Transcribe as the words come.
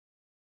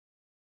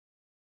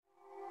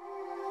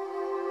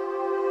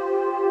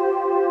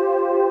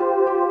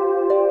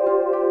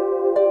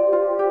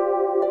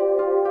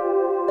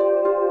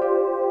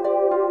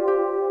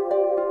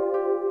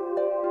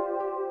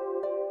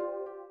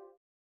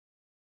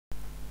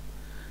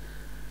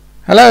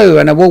Hello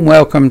and a warm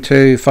welcome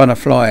to Fun of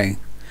Flying.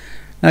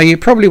 Now you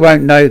probably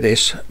won't know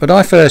this, but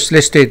I first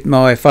listed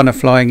my Fun of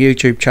Flying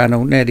YouTube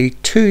channel nearly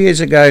 2 years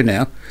ago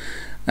now,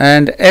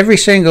 and every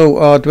single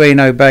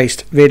Arduino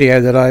based video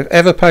that I've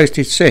ever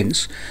posted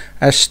since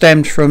has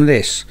stemmed from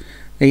this,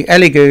 the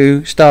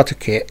Elegoo starter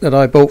kit that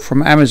I bought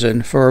from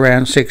Amazon for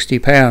around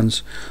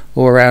 £60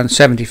 or around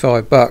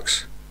 75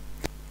 bucks.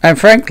 And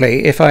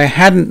frankly, if I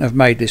hadn't have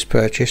made this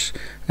purchase,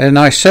 then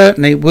I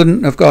certainly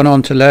wouldn't have gone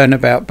on to learn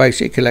about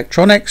basic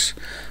electronics.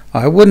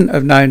 I wouldn't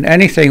have known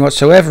anything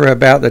whatsoever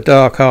about the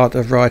dark art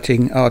of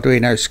writing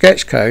Arduino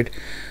sketch code,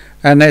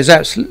 and there's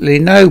absolutely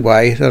no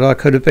way that I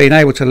could have been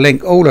able to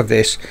link all of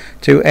this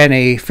to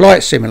any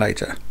flight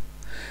simulator.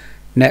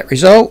 Net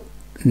result,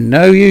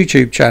 no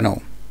YouTube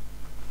channel.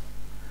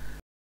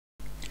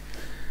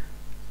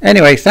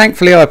 Anyway,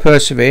 thankfully I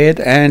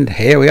persevered and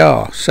here we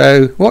are.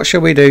 So what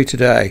shall we do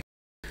today?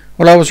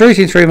 Well, I was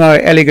rooting through my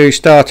Elegoo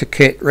starter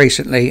kit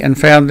recently and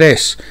found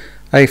this,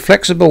 a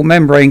flexible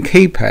membrane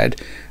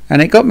keypad,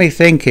 and it got me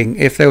thinking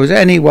if there was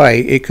any way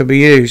it could be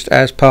used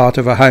as part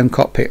of a home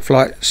cockpit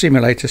flight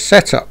simulator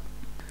setup.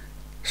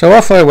 So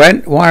off I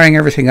went, wiring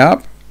everything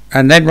up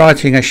and then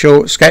writing a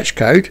short sketch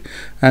code,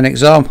 an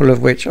example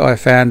of which I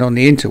found on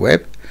the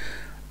interweb,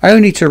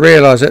 only to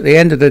realise at the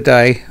end of the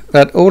day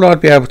that all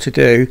I'd be able to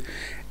do,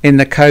 in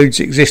the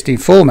code's existing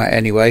format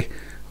anyway,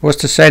 was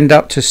to send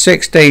up to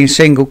 16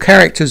 single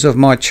characters of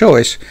my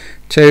choice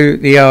to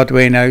the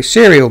Arduino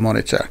serial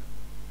monitor.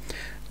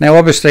 Now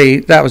obviously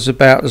that was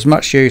about as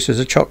much use as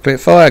a chocolate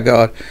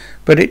fireguard,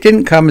 but it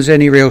didn't come as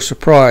any real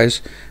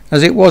surprise,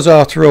 as it was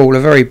after all a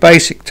very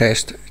basic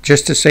test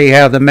just to see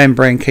how the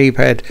membrane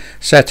keypad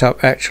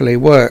setup actually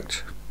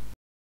worked.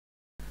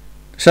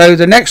 So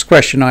the next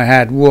question I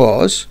had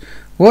was,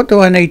 what do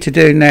I need to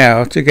do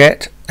now to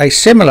get a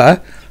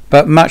similar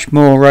but much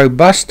more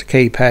robust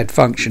keypad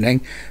functioning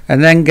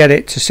and then get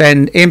it to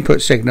send input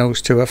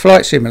signals to a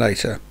flight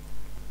simulator?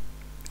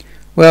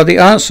 Well, the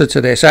answer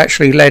to this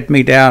actually led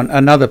me down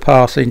another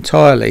path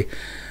entirely,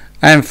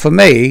 and for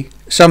me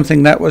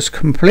something that was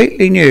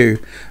completely new.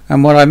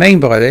 And what I mean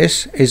by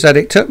this is that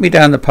it took me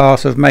down the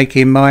path of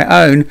making my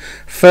own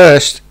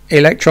first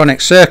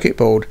electronic circuit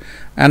board,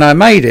 and I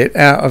made it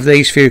out of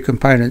these few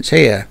components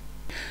here.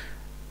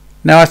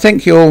 Now I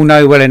think you all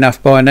know well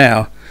enough by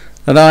now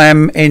that I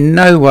am in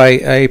no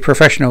way a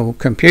professional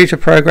computer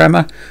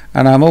programmer,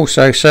 and I'm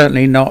also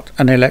certainly not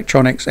an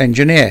electronics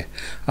engineer.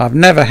 I've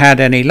never had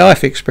any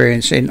life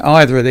experience in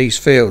either of these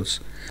fields.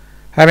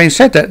 Having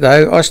said that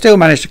though, I still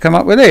managed to come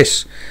up with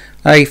this,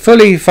 a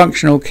fully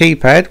functional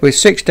keypad with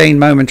 16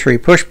 momentary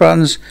push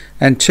buttons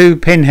and 2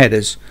 pin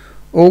headers,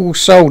 all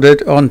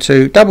soldered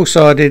onto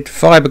double-sided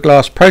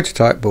fiberglass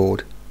prototype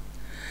board.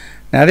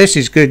 Now this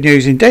is good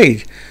news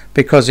indeed,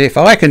 because if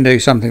I can do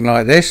something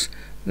like this,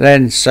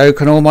 then so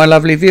can all my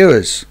lovely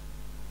viewers.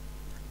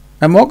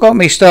 And what got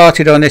me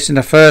started on this in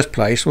the first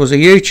place was a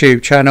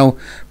YouTube channel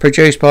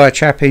produced by a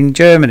chap in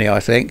Germany, I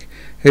think,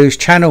 whose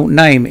channel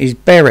name is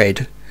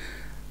Bered.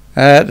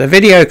 The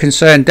video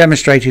concern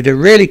demonstrated a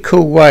really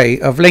cool way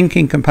of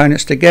linking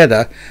components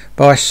together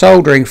by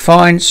soldering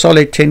fine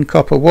solid tin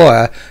copper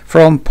wire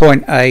from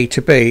point A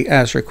to B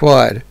as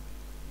required.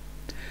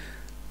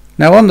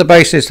 Now, on the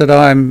basis that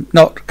I'm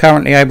not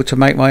currently able to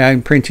make my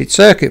own printed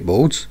circuit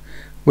boards,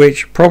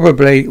 which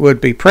probably would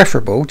be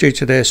preferable due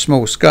to their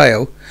small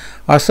scale,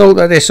 I thought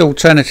that this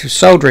alternative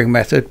soldering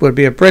method would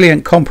be a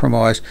brilliant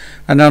compromise,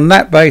 and on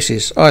that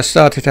basis I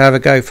started to have a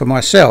go for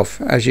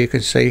myself, as you can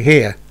see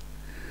here.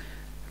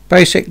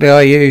 Basically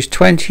I used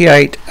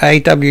 28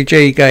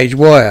 AWG gauge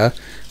wire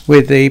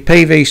with the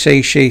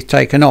PVC sheath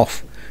taken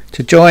off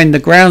to join the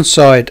ground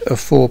side of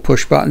 4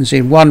 push buttons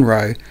in one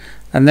row,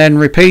 and then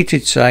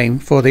repeated same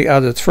for the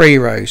other 3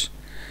 rows.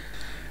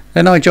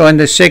 Then I joined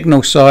the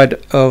signal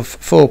side of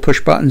 4 push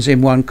buttons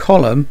in one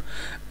column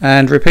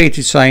and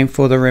repeated same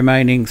for the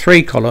remaining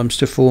 3 columns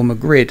to form a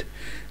grid,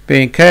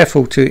 being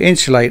careful to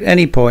insulate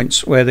any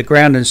points where the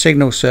ground and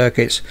signal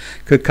circuits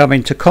could come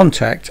into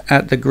contact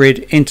at the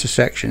grid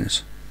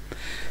intersections.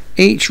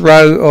 Each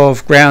row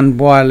of ground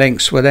wire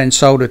links were then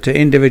soldered to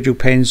individual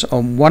pins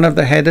on one of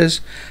the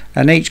headers,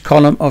 and each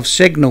column of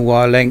signal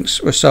wire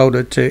links were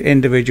soldered to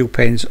individual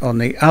pins on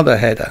the other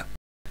header.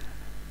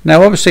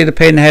 Now obviously the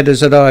pin headers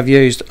that I've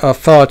used are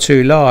far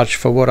too large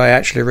for what I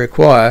actually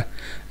require,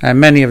 and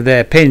many of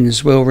their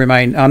pins will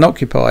remain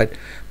unoccupied,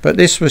 but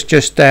this was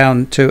just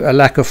down to a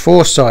lack of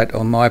foresight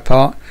on my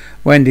part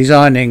when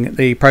designing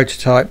the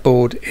prototype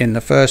board in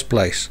the first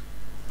place.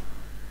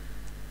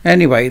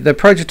 Anyway, the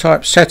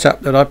prototype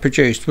setup that I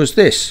produced was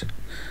this,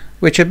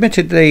 which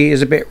admittedly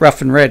is a bit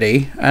rough and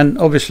ready and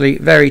obviously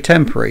very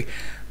temporary,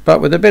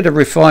 but with a bit of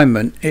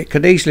refinement it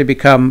could easily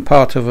become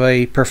part of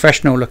a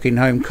professional looking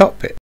home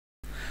cockpit.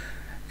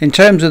 In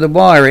terms of the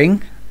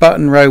wiring,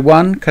 button row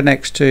 1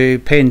 connects to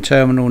pin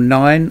terminal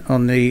 9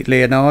 on the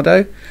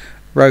Leonardo,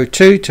 row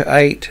 2 to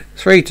 8,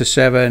 3 to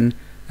 7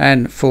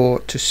 and 4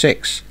 to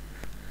 6.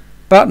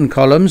 Button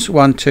columns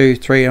 1, 2,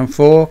 3 and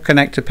 4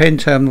 connect to pin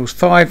terminals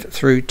 5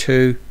 through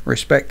 2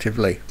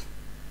 respectively.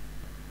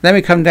 Then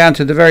we come down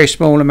to the very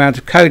small amount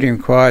of coding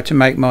required to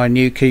make my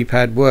new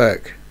keypad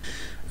work.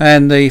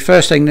 And the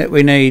first thing that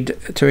we need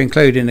to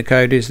include in the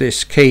code is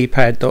this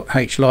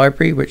keypad.h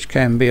library, which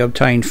can be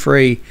obtained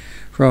free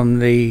from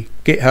the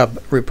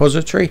GitHub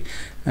repository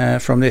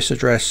from this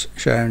address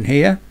shown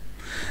here.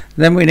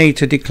 Then we need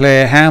to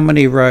declare how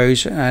many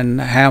rows and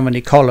how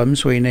many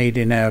columns we need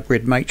in our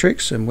grid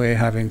matrix, and we're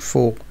having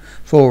four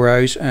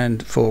rows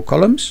and 4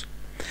 columns.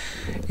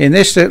 In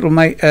this little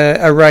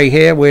array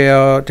here, we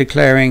are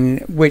declaring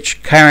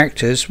which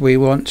characters we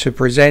want to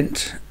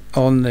present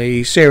on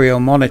the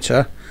serial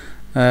monitor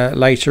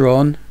later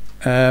on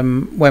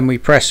when we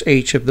press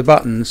each of the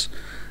buttons.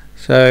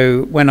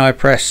 So when I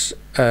press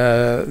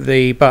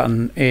the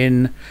button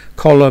in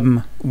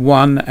column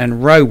 1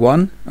 and row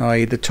 1,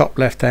 i.e. the top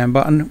left hand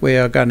button, we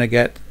are going to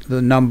get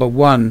the number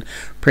 1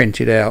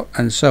 printed out,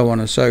 and so on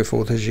and so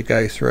forth as you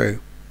go through.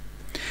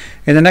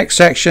 In the next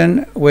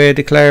section, we're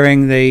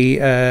declaring the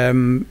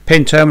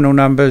pin terminal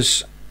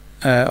numbers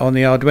on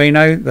the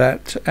Arduino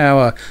that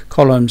our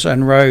columns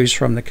and rows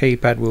from the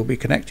keypad will be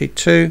connected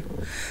to.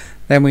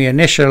 Then we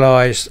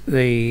initialize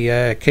the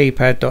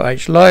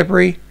keypad.h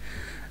library.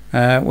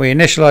 We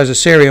initialize a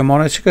serial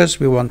monitor because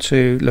we want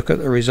to look at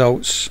the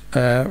results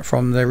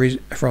from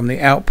the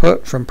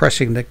output from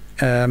pressing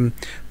the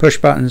push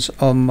buttons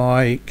on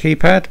my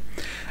keypad.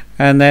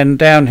 And then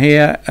down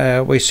here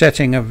we're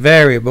setting a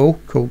variable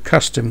called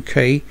custom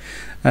key,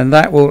 and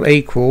that will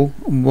equal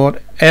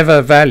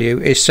whatever value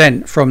is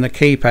sent from the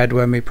keypad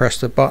when we press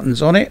the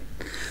buttons on it.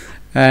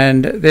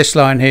 And this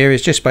line here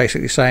is just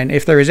basically saying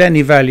if there is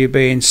any value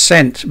being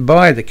sent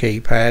by the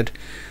keypad,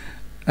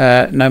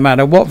 no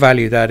matter what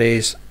value that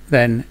is,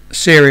 then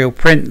serial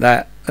print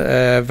that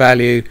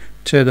value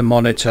to the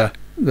monitor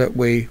that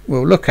we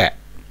will look at.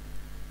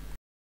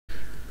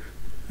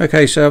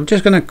 Okay, so I'm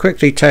just going to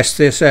quickly test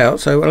this out.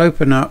 So we'll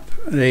open up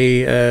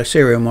the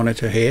serial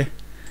monitor here.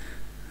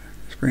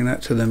 Let's bring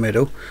that to the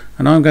middle,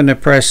 and I'm going to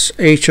press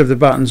each of the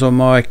buttons on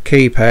my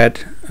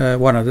keypad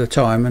one at a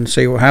time and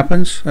see what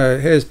happens.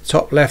 Here's the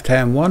top left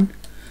hand one,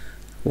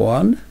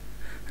 the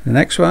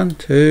next one,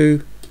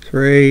 2,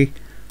 3,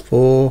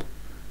 4,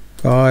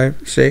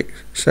 5, 6,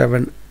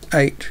 7,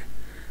 8,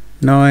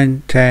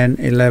 9, 10,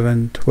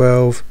 11,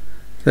 12,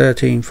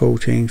 13,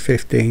 14,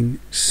 15,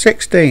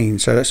 16.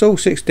 So that's all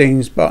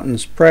 16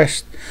 buttons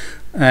pressed,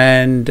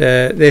 and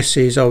this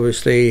is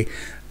obviously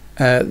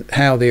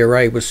how the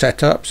array was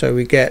set up, so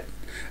we get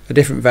a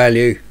different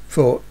value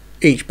for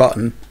each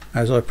button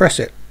as I press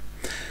it.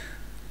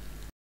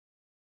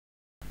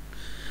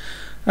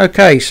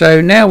 Okay,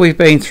 so now we've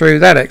been through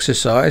that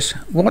exercise,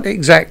 what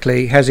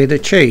exactly has it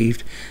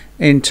achieved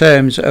in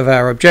terms of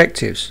our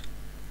objectives?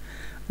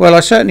 Well,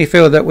 I certainly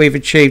feel that we've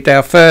achieved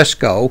our first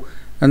goal,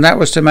 and that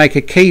was to make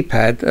a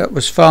keypad that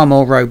was far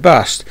more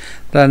robust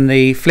than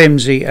the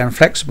flimsy and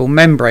flexible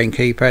membrane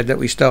keypad that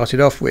we started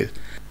off with.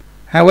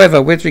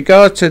 However, with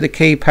regard to the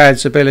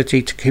keypad's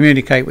ability to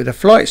communicate with a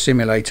flight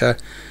simulator,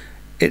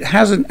 it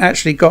hasn't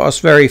actually got us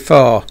very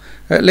far,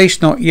 at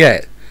least not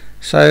yet.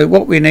 So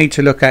what we need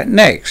to look at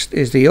next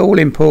is the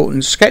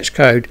all-important sketch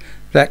code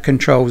that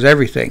controls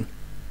everything.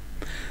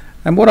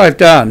 And what I've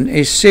done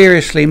is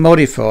seriously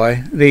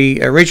modify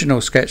the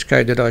original sketch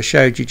code that I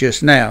showed you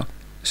just now,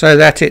 so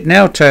that it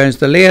now turns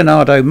the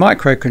Leonardo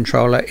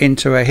microcontroller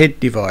into a HID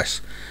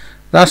device,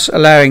 thus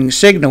allowing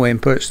signal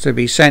inputs to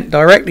be sent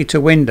directly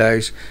to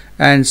Windows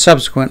and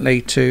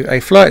subsequently to a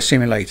flight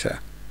simulator.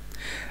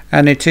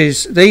 And it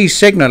is these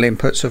signal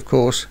inputs, of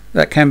course,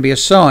 that can be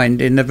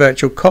assigned in the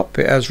virtual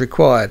cockpit as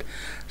required,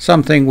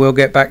 something we'll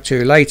get back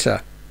to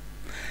later.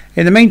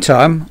 In the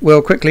meantime,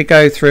 we'll quickly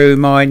go through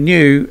my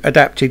new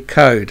adapted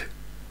code.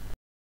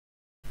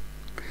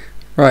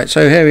 Right,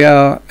 so here we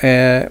are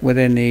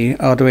within the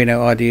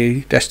Arduino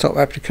IDE desktop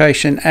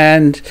application,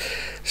 and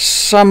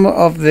some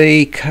of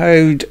the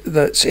code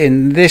that's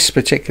in this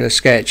particular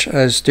sketch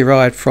is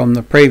derived from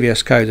the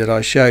previous code that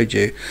I showed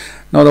you.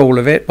 Not all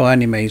of it by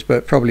any means,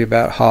 but probably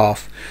about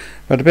half.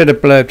 But a bit of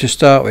blurb to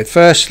start with.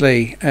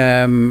 Firstly,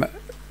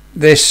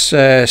 this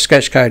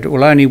sketch code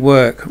will only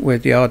work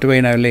with the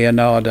Arduino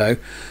Leonardo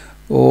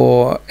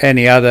or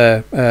any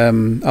other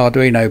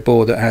Arduino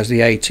board that has the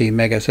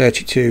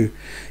ATmega32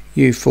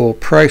 U4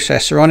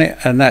 processor on it,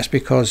 and that's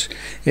because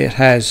it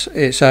has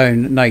its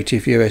own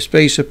native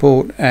USB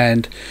support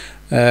and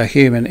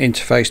human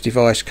interface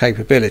device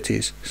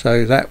capabilities,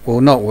 so that will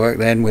not work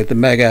then with the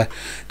Mega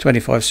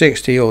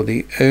 2560 or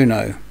the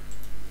Uno.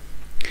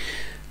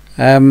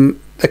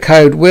 The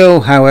code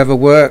will, however,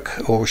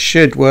 work, or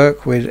should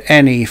work, with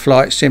any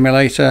flight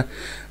simulator,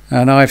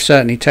 and I've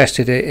certainly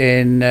tested it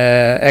in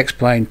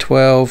X-Plane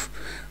 12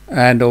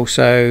 and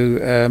also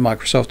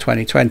Microsoft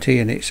 2020,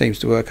 and it seems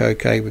to work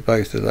okay with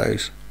both of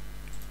those.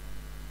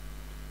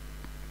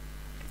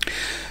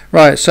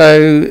 Right,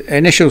 so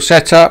initial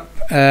setup,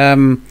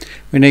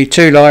 we need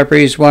 2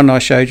 libraries. One I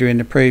showed you in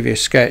the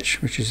previous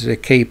sketch, which is the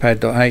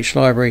keypad.h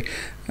library,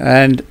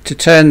 and to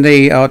turn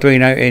the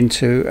Arduino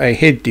into a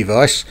HID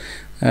device,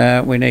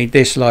 we need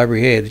this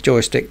library here, the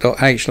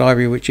joystick.h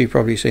library, which you've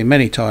probably seen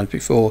many times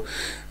before,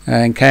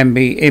 and can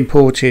be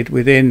imported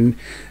within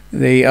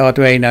the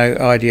Arduino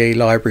IDE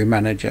library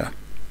manager.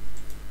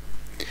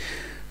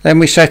 Then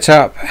we set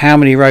up how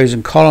many rows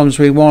and columns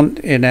we want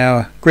in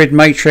our grid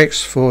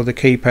matrix for the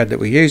keypad that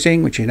we're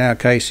using, which in our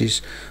case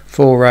is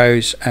 4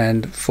 rows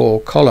and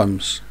 4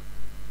 columns.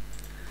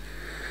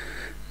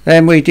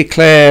 Then we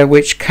declare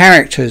which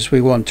characters we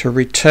want to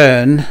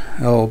return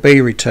or be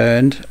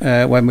returned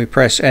when we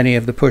press any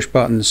of the push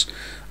buttons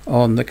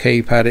on the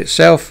keypad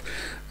itself,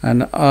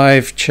 and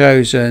I've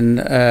chosen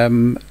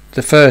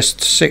the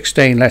first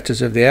 16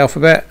 letters of the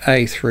alphabet,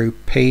 A through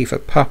P for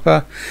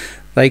Papa.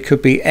 They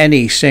could be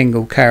any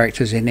single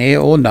characters in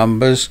here or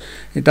numbers,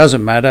 it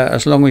doesn't matter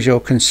as long as you're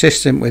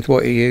consistent with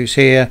what you use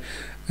here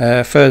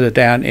further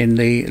down in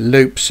the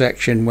loop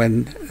section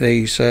when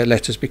these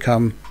letters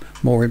become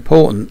more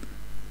important.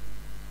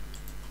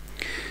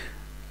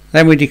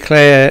 Then we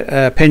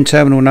declare pin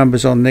terminal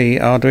numbers on the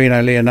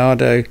Arduino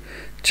Leonardo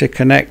to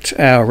connect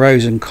our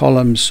rows and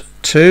columns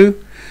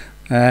to.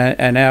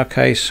 In our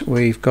case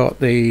we've got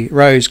the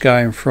rows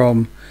going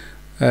from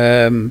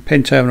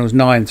pin terminals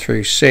 9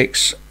 through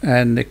 6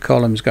 and the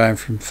columns going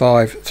from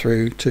 5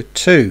 through to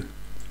 2.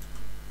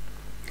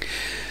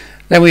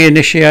 Then we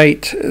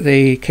initiate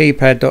the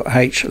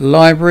keypad.h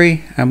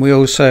library, and we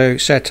also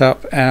set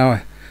up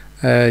our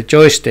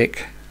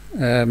joystick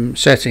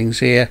settings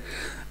here,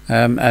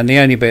 and the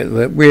only bit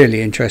that we're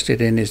really interested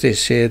in is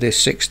this here, this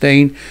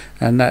 16,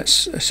 and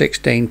that's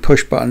 16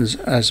 push buttons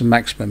as a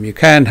maximum. You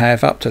can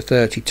have up to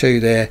 32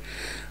 there.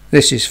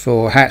 This is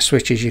for hat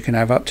switches, you can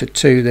have up to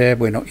 2 there,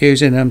 we're not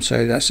using them,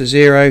 so that's a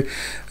 0.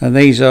 And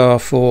these are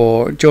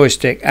for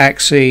joystick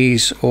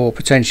axes or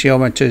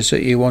potentiometers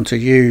that you want to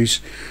use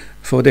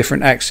for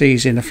different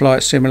axes in the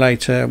flight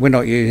simulator. We're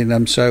not using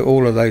them, so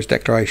all of those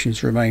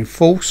declarations remain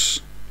false.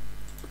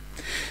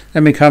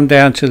 Then we come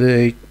down to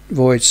the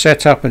void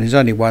setup, and there's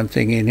only one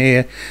thing in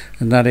here,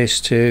 and that is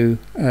to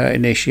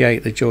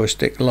initiate the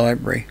joystick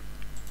library.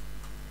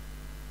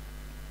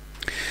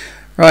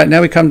 Right,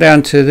 now we come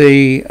down to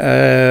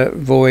the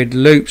void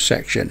loop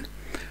section,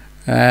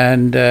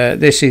 and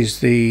this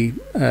is the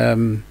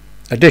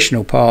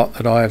additional part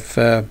that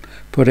I've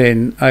put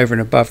in over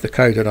and above the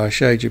code that I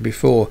showed you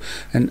before.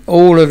 And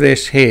all of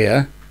this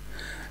here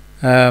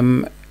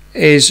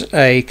is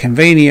a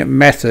convenient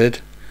method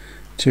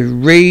to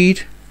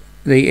read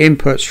the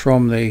inputs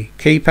from the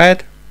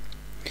keypad,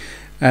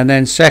 and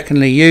then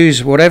secondly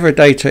use whatever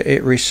data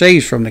it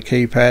receives from the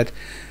keypad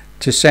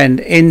to send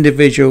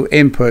individual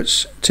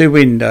inputs to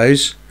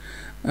Windows,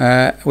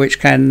 which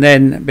can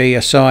then be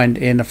assigned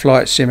in a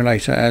flight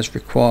simulator as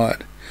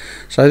required.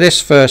 So this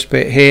first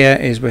bit here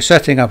is we're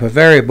setting up a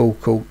variable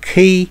called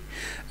key,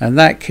 and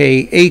that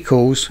key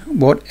equals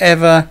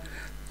whatever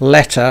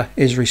letter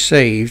is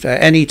received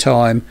at any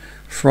time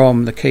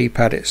from the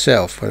keypad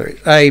itself, whether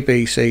it's A,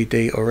 B, C,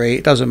 D or E,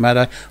 it doesn't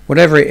matter.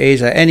 Whatever it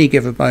is at any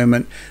given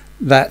moment,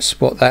 that's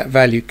what that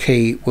value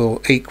key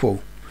will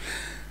equal.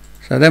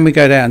 So then we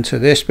go down to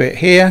this bit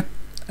here,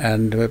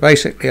 and we're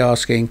basically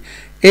asking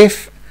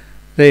if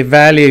the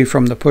value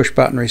from the push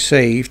button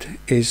received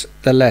is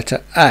the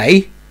letter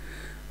A,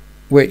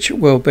 which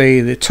will be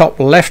the top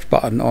left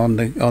button on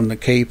the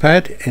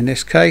keypad in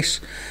this case,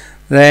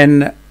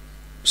 then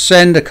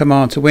send a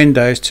command to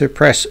Windows to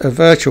press a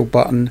virtual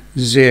button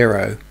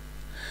 0.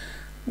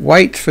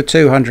 Wait for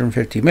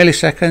 250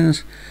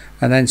 milliseconds,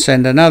 and then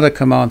send another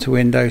command to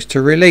Windows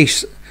to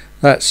release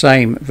that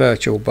same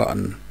virtual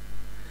button.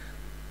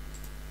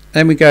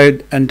 Then we go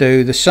and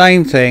do the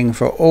same thing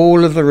for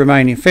all of the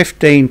remaining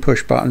 15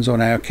 push buttons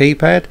on our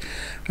keypad,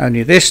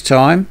 only this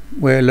time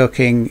we're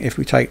looking, if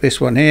we take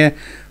this one here,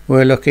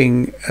 we're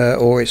looking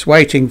or it's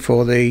waiting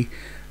for the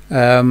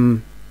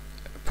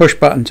push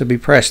button to be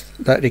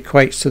pressed that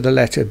equates to the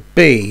letter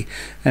B,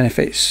 and if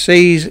it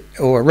sees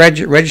or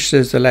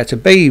registers the letter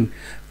B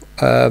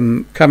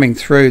coming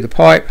through the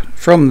pipe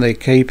from the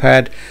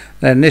keypad,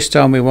 then this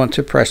time we want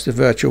to press the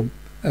virtual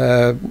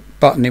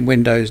button in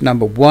Windows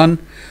number 1,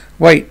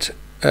 wait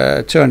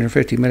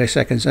 250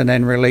 milliseconds and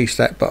then release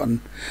that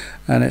button.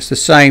 And it's the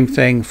same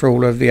thing for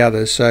all of the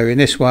others. So in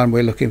this one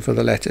we're looking for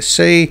the letter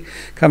C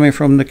coming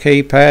from the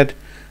keypad,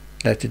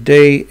 letter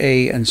D,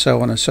 E and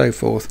so on and so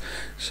forth.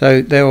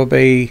 So there will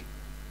be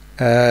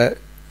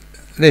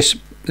this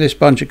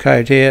bunch of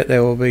code here,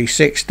 there will be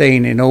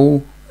 16 in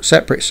all,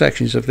 separate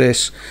sections of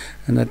this,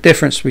 and the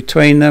difference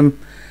between them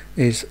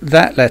is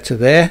that letter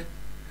there,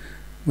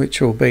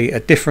 which will be a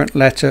different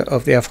letter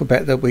of the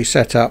alphabet that we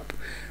set up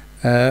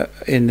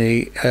in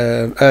the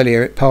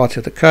earlier part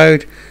of the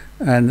code,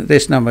 and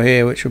this number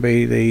here, which will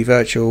be the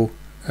virtual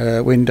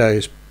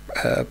Windows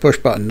push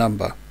button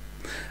number,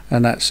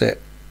 and that's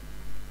it.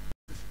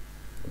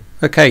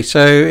 Okay,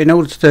 so in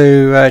order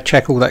to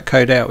check all that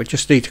code out, we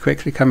just need to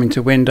quickly come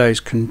into Windows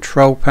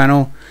Control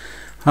Panel,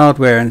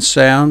 Hardware and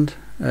Sound,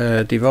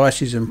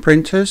 Devices and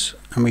Printers,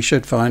 and we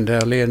should find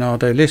our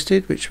Leonardo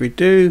listed, which we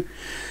do.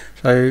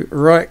 So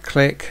right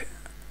click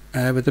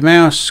with the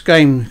mouse,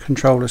 Game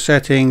Controller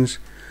Settings,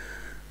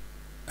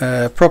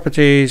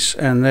 Properties,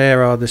 and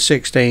there are the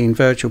 16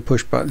 virtual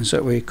push buttons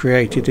that we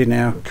created in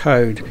our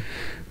code.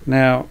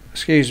 Now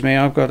excuse me,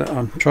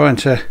 I'm trying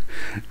to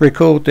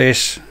record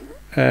this,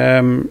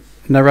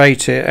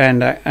 narrate it,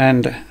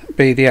 and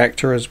be the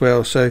actor as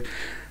well. So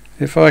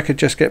if I could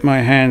just get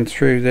my hand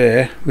through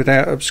there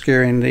without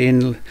obscuring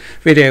the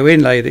video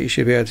inlay that you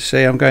should be able to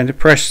see. I'm going to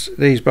press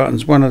these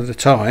buttons one at a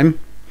time.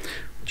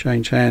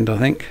 Change hand, I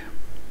think.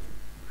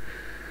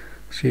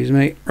 Excuse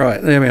me.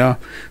 Right, there we are.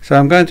 So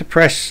I'm going to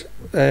press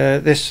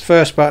this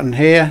first button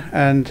here,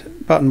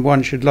 and button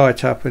 1 should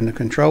light up in the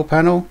control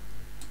panel,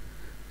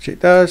 which it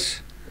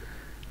does.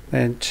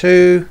 Then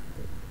 2,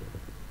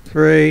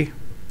 3,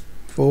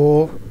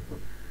 4,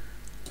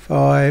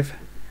 5,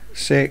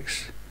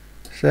 6,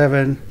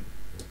 7,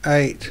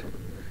 8,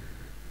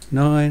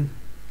 9,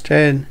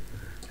 10,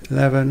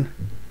 11,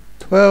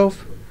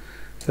 12,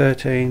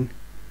 13,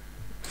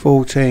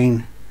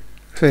 14,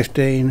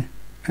 15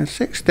 and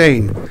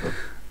 16.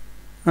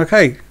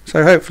 Okay,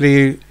 so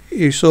hopefully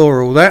you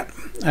saw all that.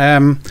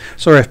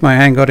 Sorry if my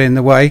hand got in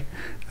the way,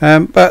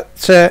 but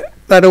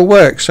that all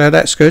works, so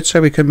that's good.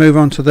 So we can move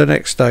on to the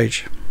next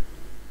stage.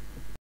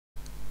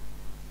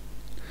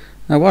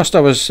 Now, whilst I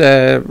was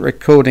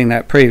recording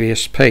that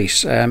previous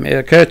piece, it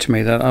occurred to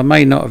me that I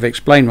may not have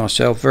explained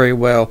myself very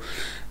well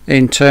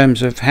in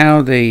terms of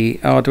how the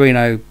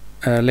Arduino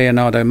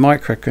Leonardo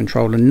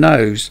microcontroller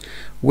knows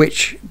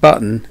which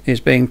button is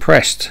being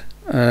pressed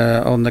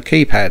on the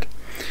keypad.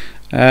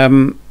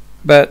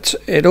 But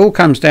it all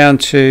comes down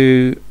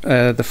to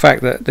the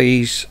fact that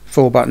these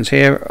 4 buttons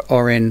here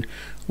are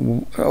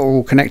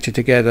all connected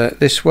together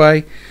this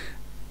way,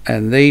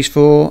 and these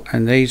 4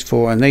 and these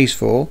 4 and these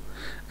 4,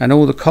 and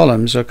all the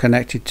columns are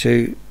connected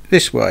to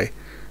this way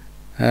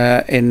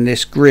in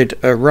this grid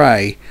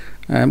array.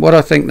 And what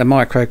I think the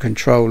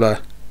microcontroller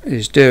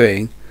is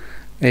doing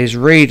is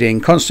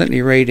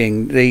constantly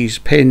reading these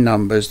pin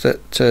numbers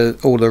that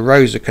all the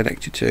rows are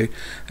connected to,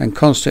 and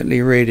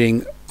constantly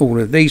reading all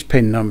of these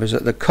pin numbers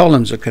that the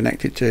columns are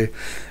connected to.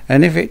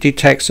 And if it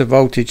detects a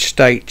voltage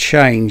state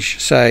change,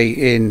 say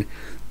in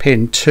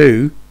pin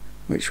 2,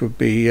 which would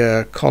be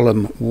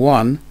column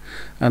 1,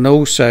 and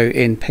also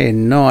in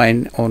pin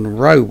 9 on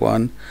row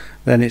 1,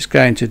 then it's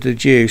going to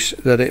deduce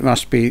that it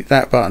must be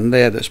that button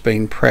there that's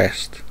been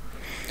pressed,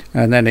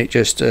 and then it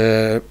just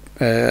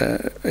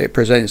it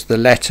presents the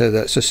letter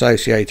that's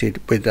associated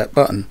with that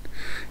button.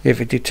 If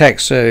it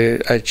detects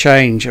a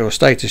change or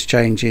status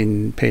change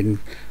in pin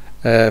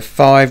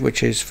 5,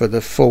 which is for the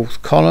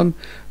 4th column,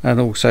 and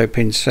also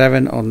pin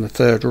 7 on the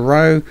 3rd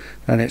row,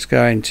 then it's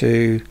going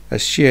to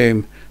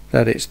assume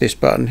that it's this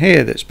button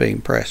here that's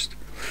being pressed.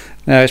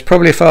 Now, it's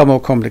probably far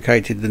more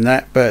complicated than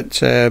that,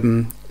 but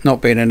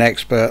not being an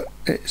expert,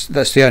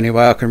 that's the only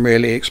way I can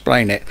really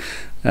explain it.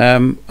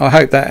 I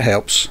hope that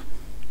helps.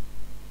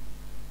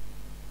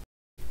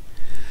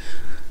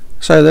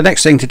 So the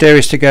next thing to do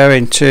is to go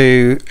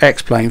into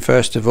X-Plane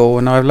first of all,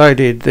 and I've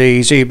loaded the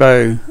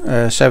Zibo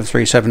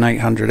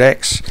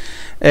 737-800X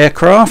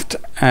aircraft,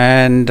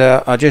 and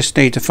I just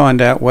need to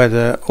find out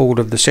whether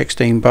all of the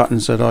 16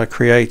 buttons that I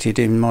created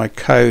in my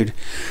code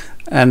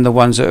and the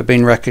ones that have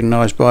been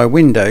recognized by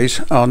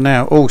Windows are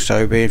now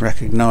also being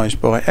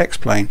recognized by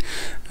X-Plane.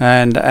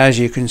 And as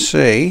you can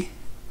see,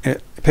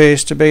 it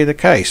appears to be the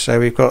case. So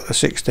we've got the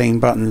 16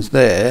 buttons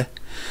there,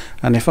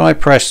 and if I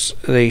press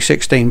the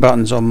 16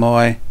 buttons on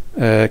my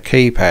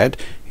keypad,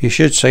 you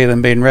should see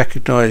them being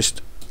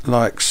recognized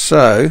like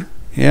so.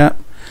 Yeah,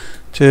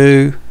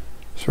 2,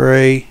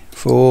 3,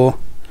 4,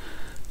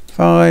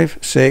 5,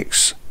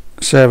 6,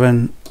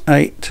 7,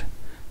 8,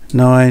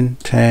 9,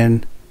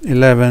 10,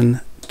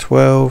 11,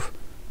 12,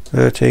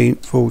 13,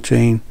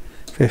 14,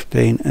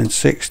 15 and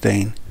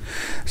 16.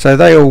 So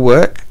they all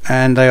work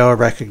and they are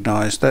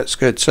recognized. That's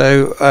good.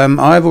 So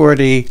I've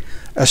already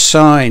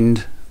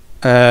assigned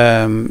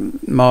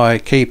my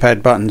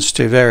keypad buttons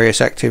to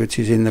various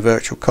activities in the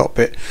virtual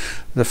cockpit.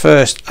 The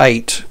first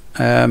 8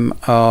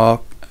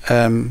 are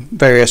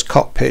various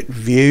cockpit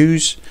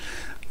views,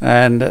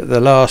 and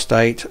the last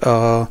 8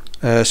 are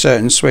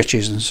certain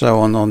switches and so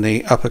on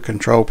the upper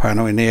control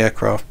panel in the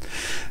aircraft.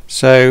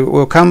 So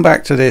we'll come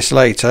back to this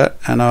later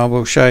and I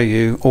will show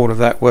you all of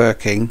that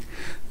working.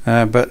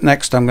 But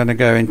next I'm going to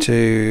go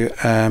into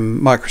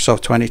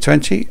Microsoft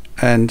 2020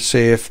 and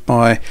see if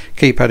my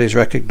keypad is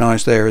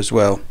recognized there as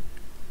well.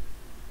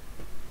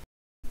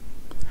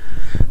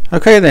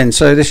 Okay then,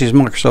 so this is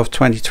Microsoft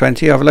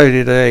 2020. I've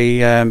loaded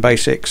a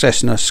basic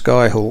Cessna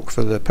Skyhawk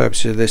for the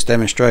purposes of this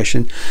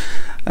demonstration,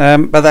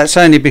 but that's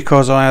only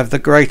because I have the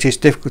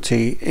greatest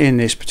difficulty in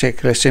this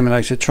particular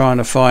simulator trying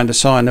to find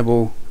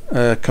assignable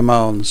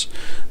commands.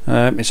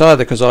 It's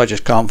either because I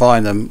just can't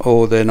find them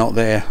or they're not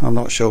there, I'm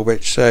not sure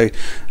which. So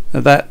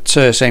that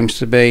seems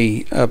to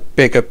be a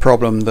bigger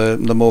problem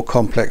the more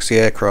complex the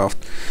aircraft.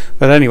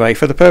 But anyway,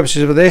 for the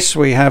purposes of this,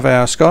 we have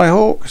our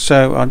Skyhawk,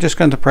 so I'm just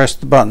going to press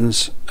the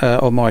buttons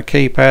on my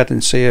keypad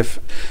and see if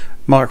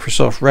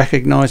Microsoft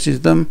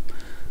recognizes them.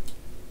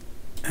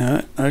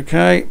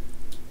 Okay,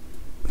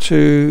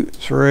 2,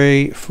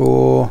 3,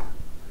 4,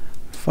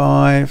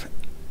 5,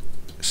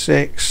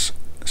 6,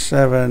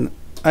 7,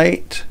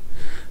 8,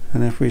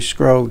 and if we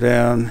scroll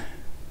down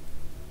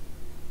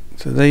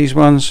to these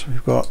ones,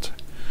 we've got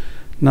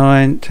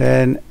 9,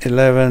 10,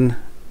 11,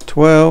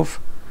 12,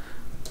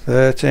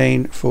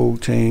 13,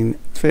 14,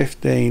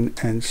 15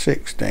 and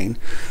 16.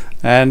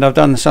 And I've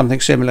done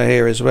something similar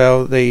here as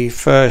well. The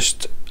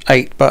first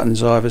 8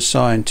 buttons I've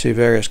assigned to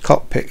various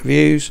cockpit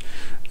views,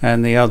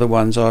 and the other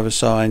ones I've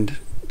assigned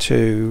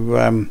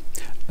to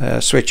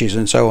switches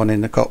and so on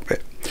in the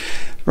cockpit.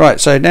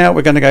 Right, so now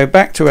we're going to go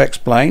back to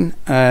X-Plane,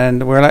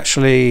 and we'll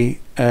actually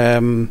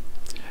we'll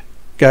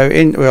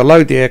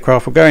load the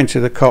aircraft, we'll go into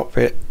the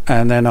cockpit,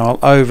 and then I'll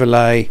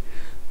overlay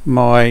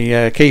my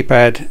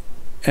keypad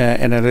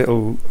in a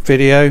little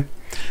video,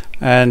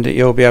 and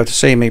you'll be able to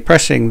see me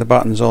pressing the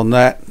buttons on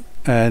that,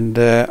 and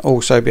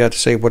also be able to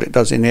see what it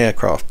does in the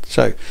aircraft.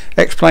 So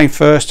X-Plane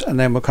first, and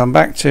then we'll come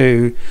back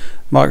to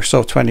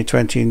Microsoft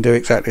 2020 and do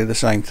exactly the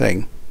same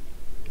thing.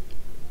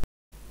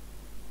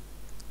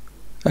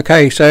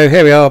 Okay, so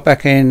here we are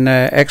back in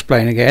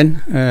X-Plane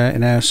again,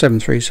 in our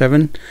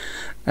 737,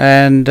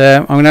 and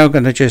I'm now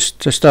going to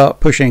start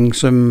pushing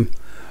some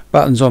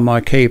buttons on my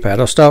keypad.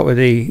 I'll start with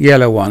the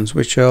yellow ones,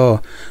 which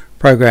are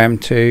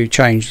programmed to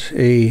change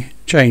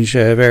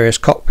various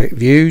cockpit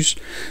views.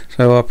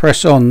 So I'll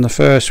press on the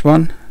first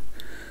one.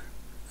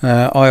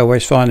 I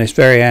always find this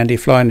very handy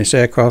flying this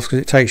aircraft because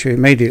it takes you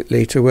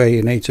immediately to where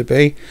you need to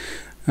be,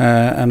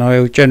 and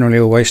I generally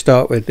always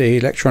start with the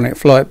electronic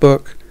flight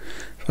book.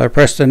 If I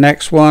press the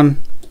next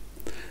one,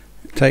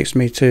 it takes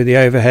me to the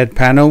overhead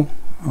panel,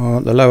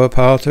 or the lower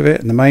part of it,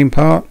 and the main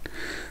part.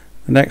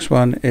 The next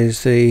one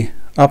is the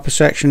upper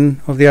section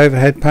of the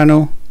overhead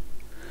panel.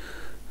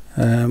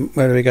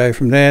 Where do we go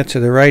from there? To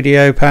the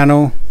radio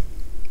panel,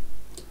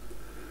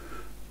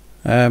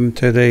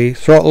 to the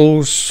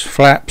throttles,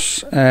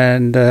 flaps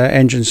and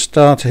engine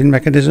starting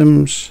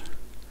mechanisms,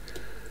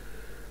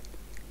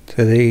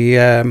 to the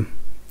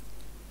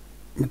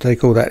what do they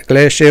call that,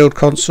 glare shield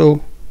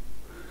console,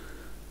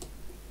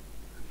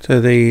 to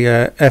the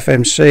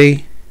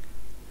FMC,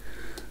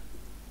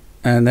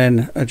 and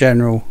then a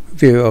general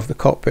view of the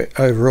cockpit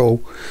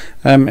overall.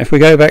 If we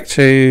go back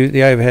to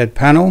the overhead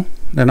panel,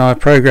 then I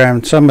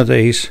programmed some of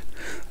these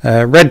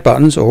red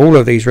buttons, or all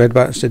of these red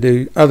buttons, to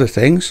do other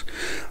things.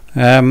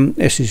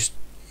 This is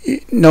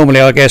normally,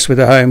 I guess, with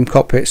a home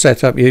cockpit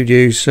setup you'd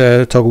use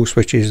toggle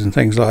switches and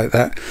things like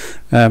that,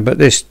 but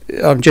this,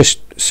 I've just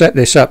set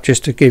this up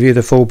just to give you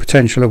the full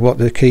potential of what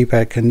the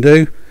keypad can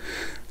do.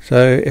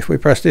 So if we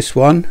press this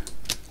one,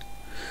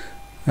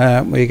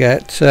 we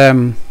get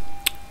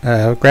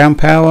ground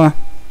power,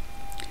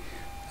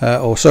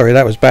 or sorry,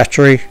 that was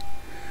battery.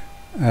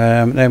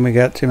 Then we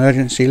get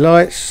emergency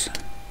lights.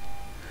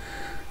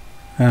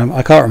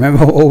 I can't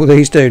remember what all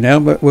these do now,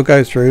 but we'll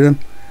go through them.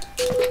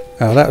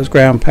 Oh, that was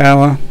ground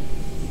power.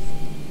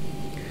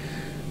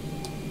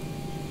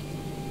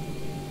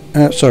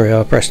 Sorry,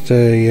 I pressed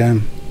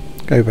the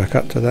go back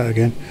up to that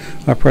again.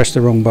 I pressed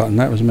the wrong button,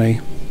 that was me.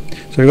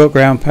 So we've got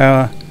ground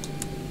power.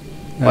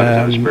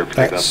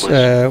 That's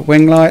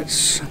wing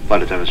lights.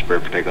 Flight attendant spare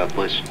for takeoff,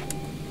 please.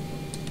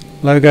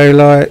 Logo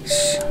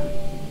lights.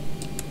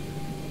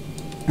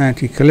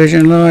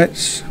 Anti-collision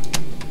lights.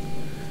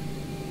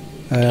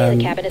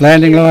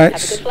 Landing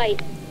lights.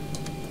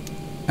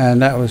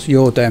 And that was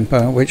yaw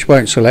damper, which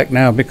won't select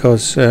now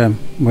because we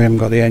haven't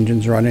got the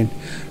engines running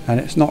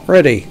and it's not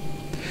ready.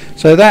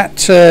 So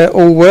that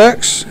all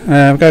works.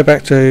 Go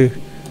back to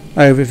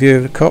overview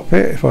of the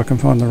cockpit if I can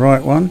find the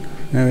right one.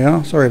 There we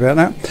are, sorry about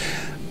that.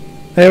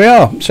 There we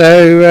are.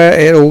 So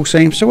it all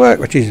seems to work,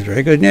 which is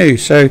very good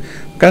news. So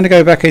I'm going to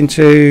go back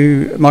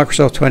into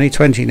Microsoft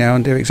 2020 now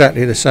and do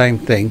exactly the same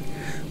thing,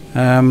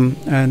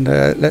 and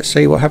let's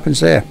see what happens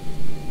there.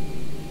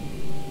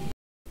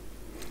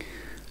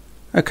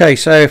 Okay,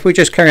 so if we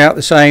just carry out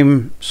the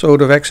same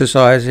sort of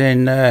exercise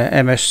in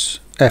FS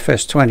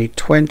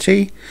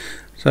 2020,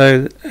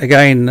 so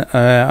again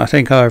I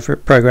think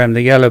I've programmed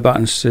the yellow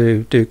buttons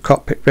to do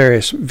cockpit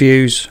various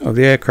views of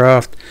the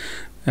aircraft,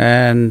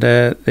 and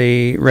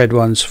the red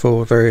ones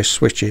for various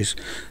switches,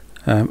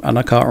 and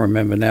I can't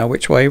remember now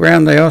which way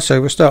round they are,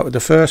 so we'll start with the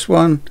first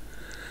one,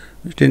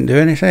 which didn't do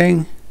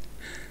anything.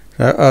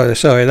 Oh,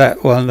 sorry,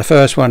 that one, the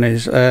first one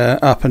is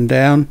up and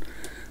down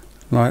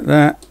like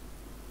that.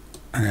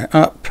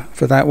 Up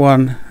for that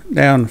one,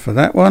 down for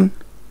that one,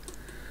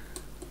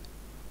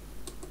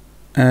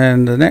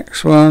 and the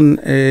next one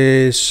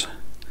is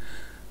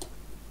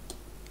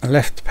a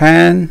left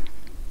pan.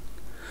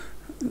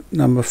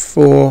 Number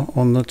 4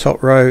 on the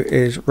top row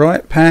is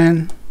right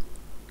pan,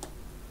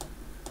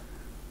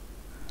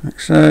 like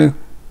so.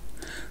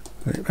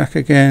 Put it back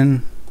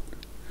again.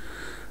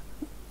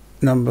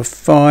 Number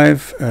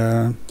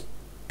 5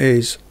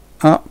 is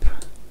up,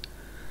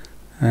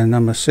 and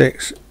number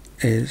 6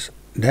 is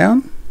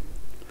down.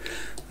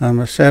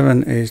 Number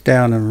 7 is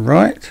down and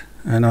right,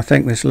 and I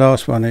think this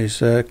last one is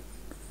to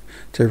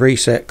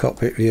reset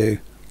cockpit view,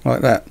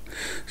 like that.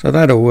 So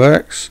that all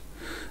works.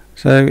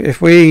 So if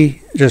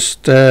we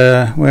just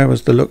where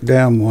was the look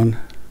down one?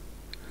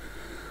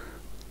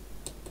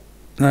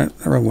 No,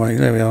 the wrong way.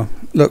 There we are.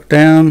 Look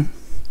down.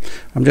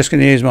 I'm just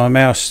going to use my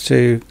mouse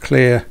to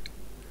clear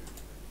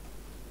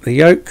the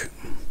yoke,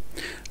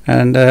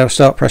 and I'll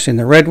start pressing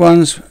the red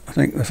ones. I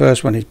think the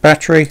first one is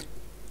battery,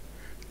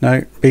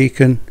 no,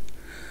 beacon,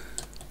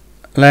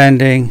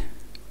 landing,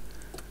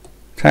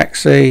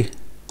 taxi,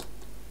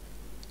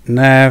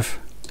 nav,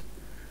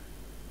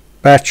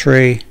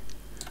 battery,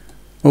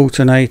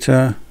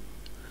 alternator,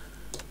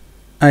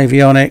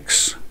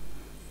 avionics.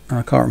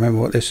 I can't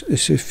remember what this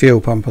is. Fuel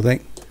pump, I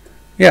think.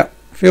 Yeah,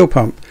 fuel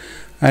pump.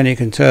 And you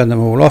can turn them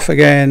all off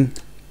again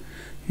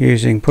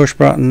using push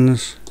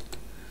buttons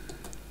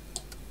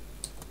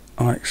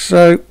like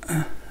so,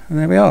 and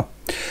there we are.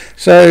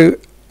 So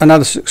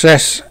another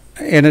success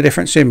in a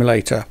different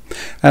simulator,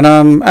 and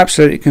I'm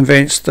absolutely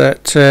convinced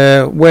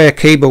that where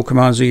keyboard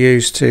commands are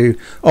used to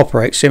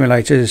operate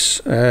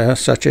simulators,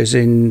 such as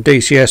in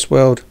DCS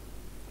World,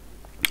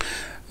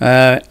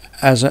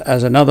 as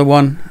another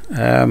one,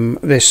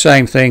 this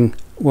same thing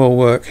will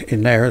work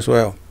in there as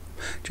well,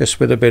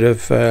 just with a bit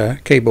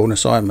of keyboard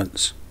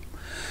assignments.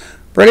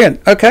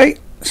 Brilliant. Okay,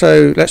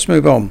 so let's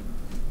move on.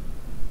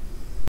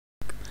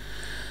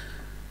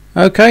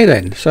 Okay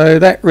then, so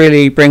that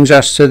really brings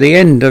us to the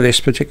end of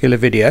this particular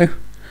video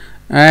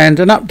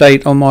and an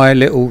update on my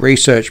little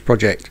research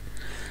project.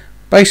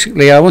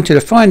 Basically, I wanted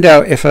to find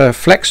out if a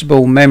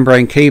flexible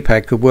membrane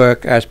keypad could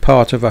work as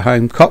part of a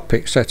home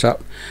cockpit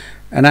setup,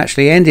 and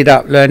actually ended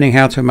up learning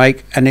how to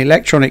make an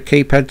electronic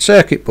keypad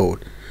circuit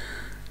board.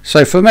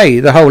 So for me,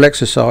 the whole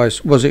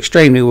exercise was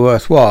extremely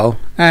worthwhile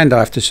and, I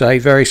have to say,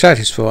 very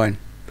satisfying.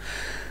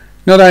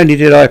 Not only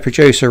did I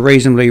produce a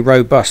reasonably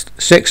robust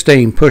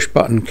 16 push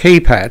button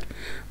keypad,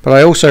 but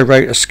I also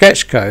wrote a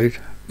sketch code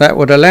that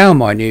would allow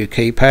my new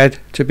keypad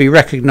to be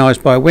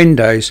recognised by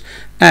Windows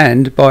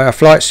and by a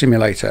flight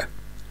simulator,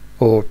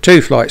 or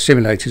two flight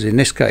simulators in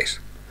this case.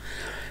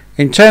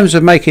 In terms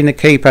of making the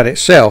keypad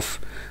itself,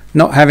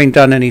 not having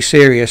done any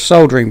serious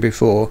soldering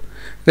before,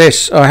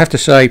 this, I have to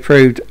say,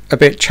 proved a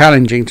bit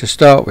challenging to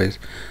start with,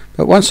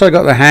 but once I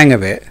got the hang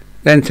of it,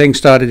 then things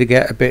started to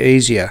get a bit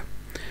easier.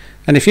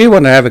 And if you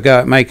want to have a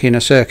go at making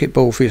a circuit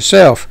board for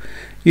yourself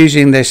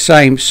using this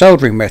same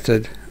soldering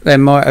method,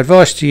 then my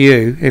advice to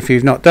you, if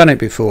you've not done it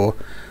before,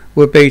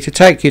 would be to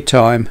take your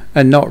time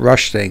and not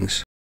rush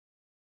things.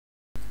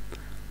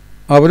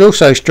 I would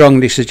also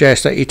strongly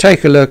suggest that you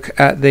take a look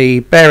at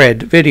the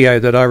Bered video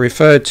that I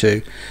referred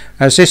to,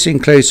 as this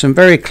includes some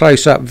very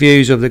close-up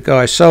views of the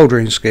guy's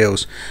soldering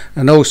skills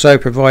and also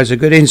provides a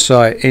good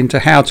insight into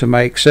how to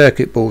make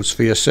circuit boards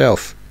for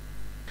yourself.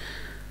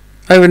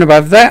 Over and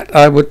above that,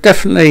 I would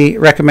definitely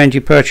recommend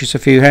you purchase a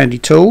few handy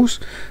tools,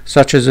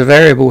 such as a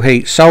variable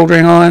heat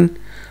soldering iron,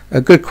 a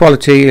good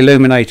quality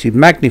illuminated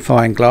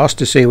magnifying glass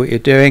to see what you're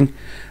doing,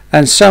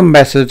 and some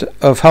method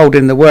of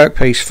holding the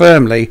workpiece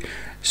firmly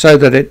so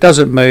that it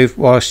doesn't move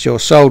whilst you're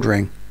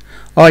soldering.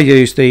 I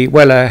use the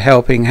Weller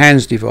Helping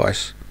Hands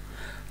device.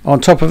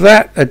 On top of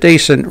that, a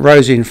decent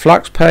rosin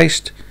flux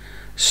paste,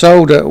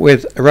 solder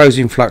with a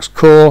rosin flux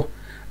core,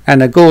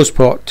 and a gauze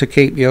pot to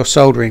keep your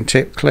soldering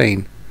tip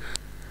clean.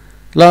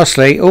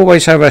 Lastly,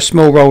 always have a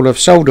small roll of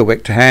solder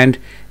wick to hand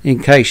in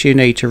case you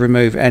need to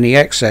remove any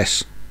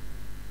excess.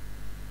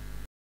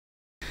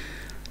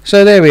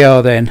 So there we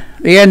are then,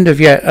 the end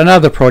of yet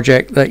another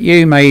project that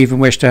you may even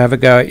wish to have a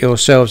go at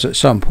yourselves at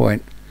some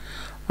point.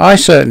 I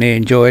certainly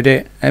enjoyed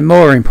it, and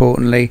more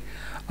importantly,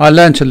 I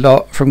learnt a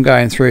lot from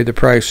going through the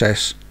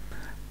process.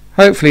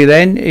 Hopefully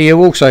then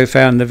you also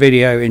found the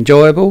video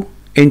enjoyable,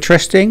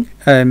 interesting,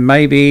 and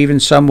maybe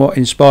even somewhat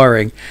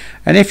inspiring,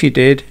 and if you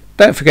did,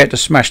 don't forget to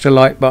smash the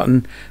like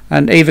button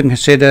and even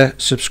consider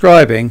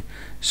subscribing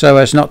so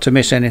as not to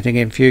miss anything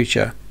in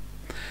future.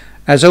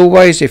 As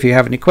always, if you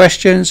have any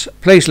questions,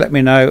 please let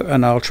me know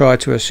and I'll try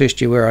to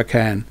assist you where I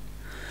can.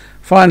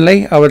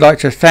 Finally, I would like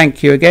to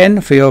thank you again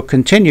for your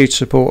continued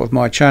support of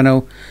my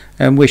channel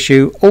and wish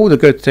you all the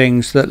good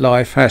things that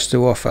life has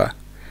to offer.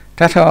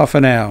 Ta-ta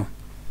for now.